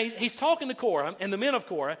 Now, he's talking to Korah and the men of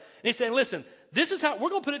Korah, and he's saying, listen, this is how,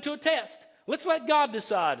 we're going to put it to a test. Let's let God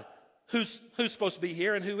decide who's supposed to be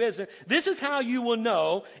here and who isn't. This is how you will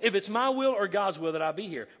know if it's my will or God's will that I be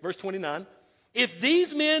here. Verse 29, if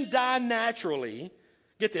these men die naturally,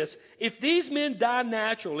 get this, if these men die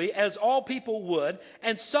naturally, as all people would,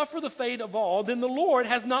 and suffer the fate of all, then the Lord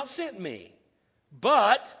has not sent me.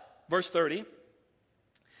 But, verse 30,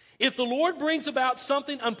 if the Lord brings about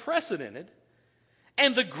something unprecedented,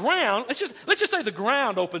 and the ground, let's just say the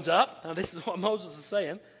ground opens up. Now, this is what Moses is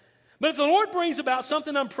saying. But if the Lord brings about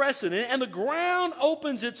something unprecedented, and the ground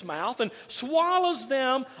opens its mouth and swallows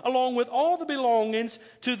them along with all the belongings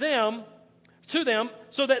to them,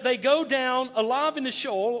 so that they go down alive into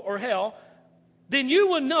Sheol or hell, then you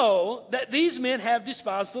will know that these men have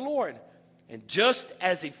despised the Lord. And just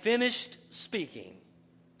as he finished speaking,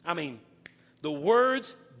 I mean, the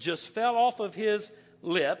words just fell off of his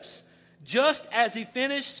lips. Just as he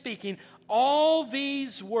finished speaking, all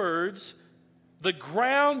these words, the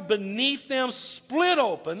ground beneath them split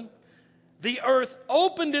open, the earth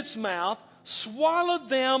opened its mouth, swallowed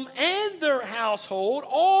them and their household,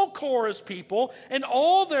 all Korah's people, and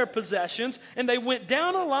all their possessions, and they went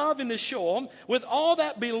down alive into Sheol with all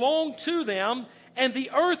that belonged to them, and the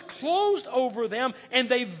earth closed over them, and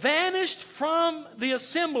they vanished from the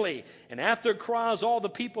assembly. And at their cries, all the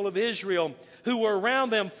people of Israel who were around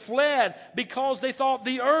them fled, because they thought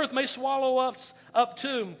the earth may swallow us up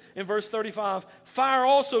too. In verse 35, fire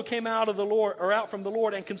also came out of the Lord, or out from the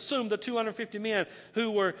Lord, and consumed the 250 men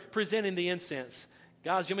who were presenting the incense.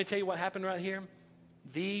 Guys, let me tell you what happened right here.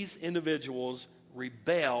 These individuals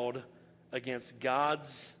rebelled against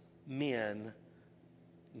God's men,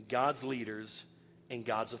 God's leaders, and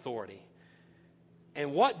God's authority.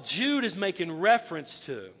 And what Jude is making reference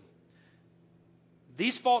to,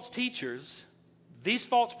 these false teachers, these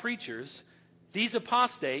false preachers, these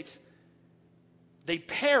apostates, they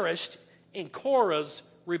perished in Korah's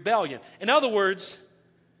rebellion. In other words,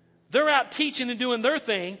 they're out teaching and doing their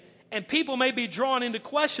thing, and people may be drawn into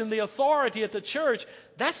question the authority at the church.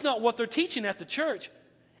 That's not what they're teaching at the church.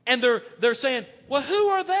 And they're saying, well, who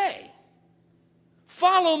are they?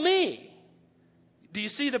 Follow me. Do you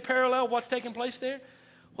see the parallel of what's taking place there?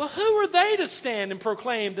 Well, who are they to stand and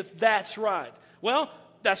proclaim that that's right? Well,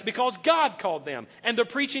 that's because God called them, and they're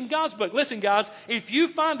preaching God's book. Listen, guys, if you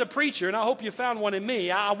find a preacher, and I hope you found one in me,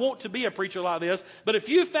 I want to be a preacher like this, but if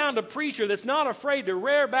you found a preacher that's not afraid to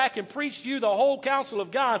rear back and preach to you the whole counsel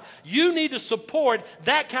of God, you need to support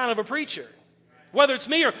that kind of a preacher. Whether it's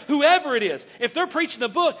me or whoever it is, if they're preaching the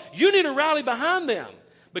book, you need to rally behind them,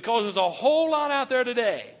 because there's a whole lot out there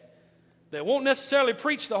today that won't necessarily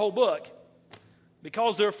preach the whole book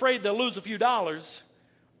because they're afraid they'll lose a few dollars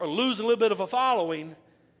or lose a little bit of a following.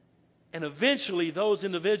 And eventually those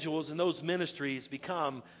individuals and those ministries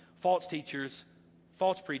become false teachers,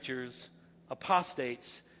 false preachers,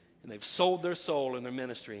 apostates, and they've sold their soul and their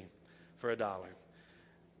ministry for $1.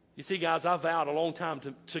 You see, guys, I vowed a long time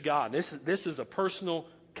to God. This is a personal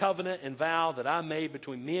covenant and vow that I made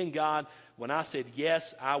between me and God when I said,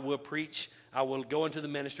 yes, I will preach. I will go into the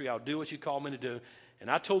ministry. I'll do what you call me to do.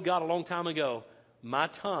 And I told God a long time ago, my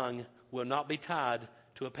tongue will not be tied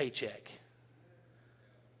to a paycheck.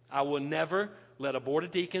 I will never let a board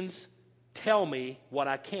of deacons tell me what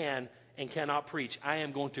I can and cannot preach. I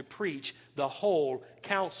am going to preach the whole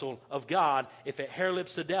counsel of God. If it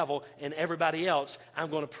hair-lips the devil and everybody else, I'm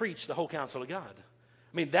going to preach the whole counsel of God.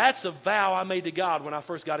 I mean, that's a vow I made to God when I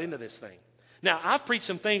first got into this thing. Now, I've preached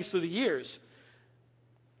some things through the years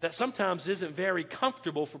that sometimes isn't very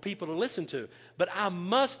comfortable for people to listen to. But I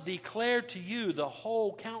must declare to you the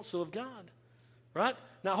whole counsel of God. Right?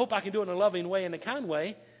 Now, I hope I can do it in a loving way and a kind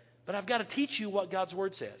way, but I've got to teach you what God's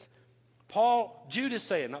Word says. Jude is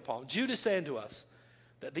saying to us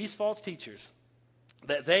that these false teachers,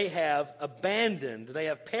 that they have abandoned, they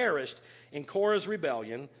have perished in Korah's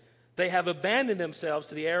rebellion, they have abandoned themselves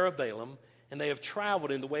to the error of Balaam, and they have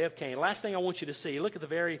traveled in the way of Cain. Last thing I want you to see, look at the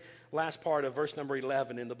very last part of verse number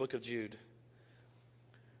 11 in the book of Jude.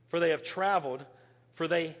 for they have traveled,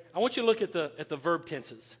 I want you to look at the verb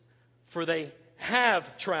tenses. For they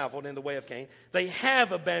have traveled in the way of Cain. They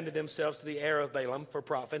have abandoned themselves to the error of Balaam for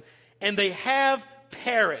profit. And they have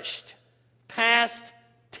perished. Past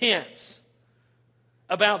tense.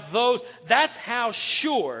 About those. That's how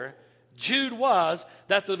sure Jude was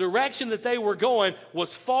that the direction that they were going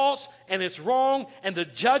was false and it's wrong and the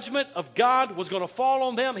judgment of God was going to fall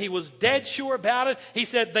on them. He was dead sure about it. He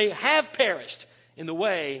said they have perished in the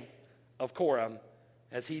way of Korah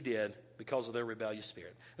as he did because of their rebellious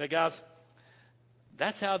spirit. Now, guys,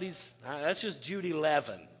 that's just Jude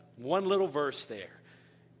 11, one little verse there.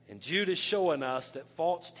 And Jude is showing us that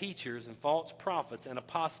false teachers and false prophets and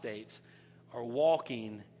apostates are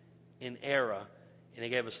walking in error. And he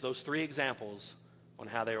gave us those 3 examples on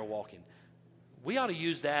how they are walking. We ought to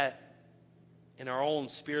use that in our own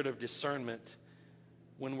spirit of discernment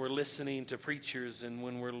when we're listening to preachers and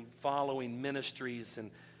when we're following ministries.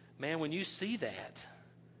 And man, when you see that,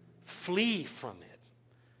 flee from it.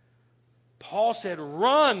 Paul said,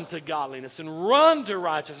 run to godliness and run to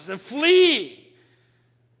righteousness and flee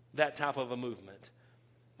that type of a movement.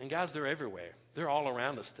 And guys, they're everywhere. They're all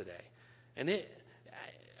around us today. And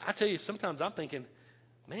I tell you, sometimes I'm thinking,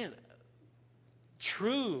 man,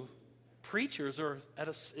 true preachers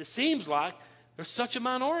it seems like they're such a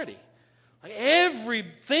minority. Like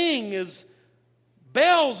everything is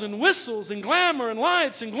bells and whistles and glamour and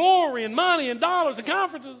lights and glory and money and dollars and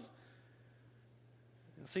conferences.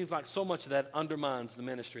 It seems like so much of that undermines the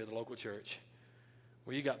ministry of the local church.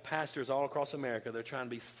 Where you got pastors all across America, they're trying to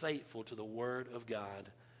be faithful to the Word of God.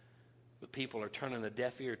 But people are turning a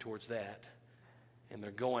deaf ear towards that. And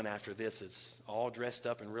they're going after this. It's all dressed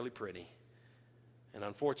up and really pretty. And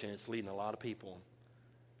unfortunately, it's leading a lot of people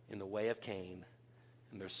in the way of Cain.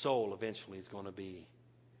 And their soul eventually is going to be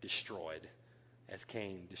destroyed as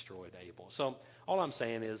Cain destroyed Abel. So all I'm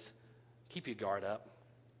saying is keep your guard up.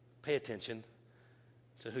 Pay attention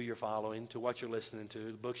to who you're following, to what you're listening to,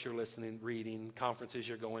 the books you're reading, conferences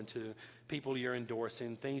you're going to, people you're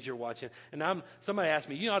endorsing, things you're watching. And somebody asked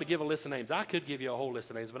me, you ought to give a list of names. I could give you a whole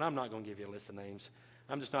list of names, but I'm not going to give you a list of names.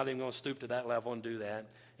 I'm just not even going to stoop to that level and do that.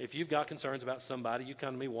 If you've got concerns about somebody, you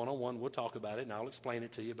come to me one-on-one, we'll talk about it, and I'll explain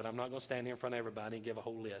it to you, but I'm not going to stand here in front of everybody and give a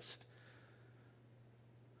whole list.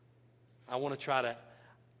 I want to try to,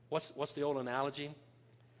 what's the old analogy?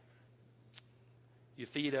 You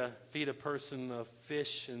feed a person a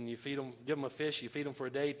fish, and you give them a fish. You feed them for a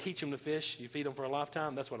day, teach them to fish. You feed them for a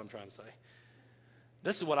lifetime. That's what I'm trying to say.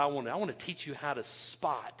 This is what I want. I want to teach you how to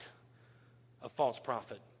spot a false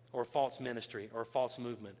prophet or a false ministry or a false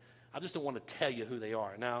movement. I just don't want to tell you who they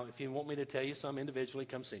are. Now, if you want me to tell you some individually,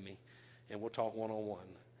 come see me, and we'll talk one-on-one.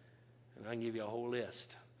 And I can give you a whole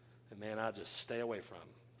list. And man, I just stay away from.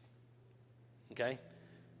 Okay?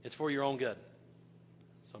 It's for your own good.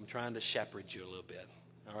 So I'm trying to shepherd you a little bit.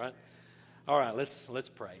 All right? All right, let's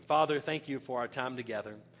pray. Father, thank you for our time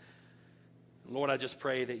together. Lord, I just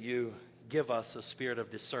pray that you give us a spirit of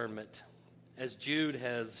discernment. As Jude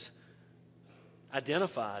has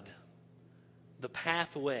identified the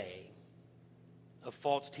pathway of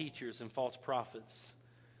false teachers and false prophets,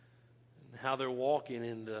 and how they're walking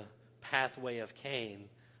in the pathway of Cain.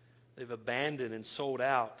 They've abandoned and sold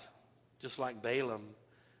out, just like Balaam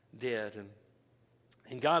did.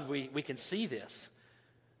 And God, we can see this.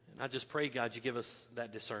 And I just pray, God, you give us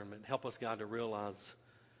that discernment. Help us, God, to realize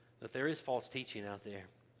that there is false teaching out there.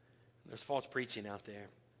 There's false preaching out there.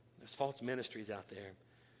 There's false ministries out there.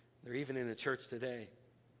 They're even in the church today,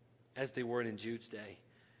 as they were in Jude's day.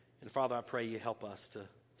 And Father, I pray you help us to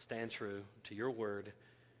stand true to your word,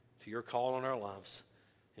 to your call on our lives,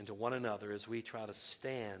 and to one another as we try to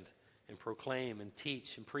stand and proclaim and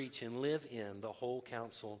teach and preach and live in the whole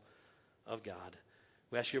counsel of God.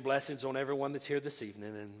 We ask your blessings on everyone that's here this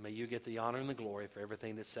evening, and may you get the honor and the glory for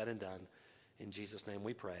everything that's said and done. In Jesus' name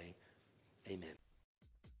we pray. Amen.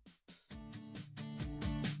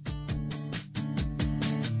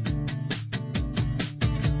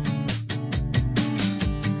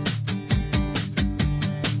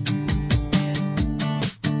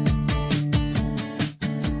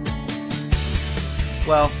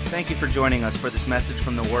 Well, thank you for joining us for this message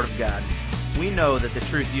from the Word of God. We know that the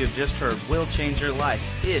truth you have just heard will change your life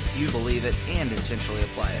if you believe it and intentionally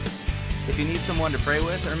apply it. If you need someone to pray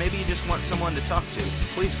with, or maybe you just want someone to talk to,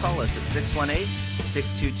 please call us at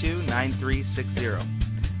 618-622-9360.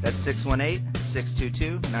 That's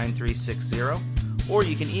 618-622-9360. Or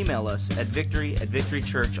you can email us at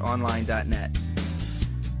victory@victorychurchonline.net.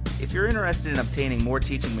 If you're interested in obtaining more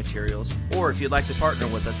teaching materials, or if you'd like to partner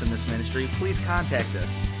with us in this ministry, please contact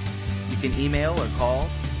us. You can email or call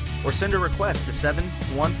or send a request to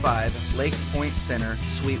 715 Lake Point Center,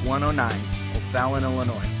 Suite 109, O'Fallon,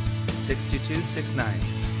 Illinois, 62269.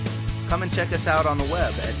 Come and check us out on the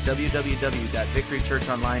web at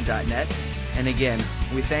www.victorychurchonline.net. And again,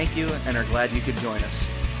 we thank you and are glad you could join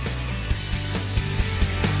us.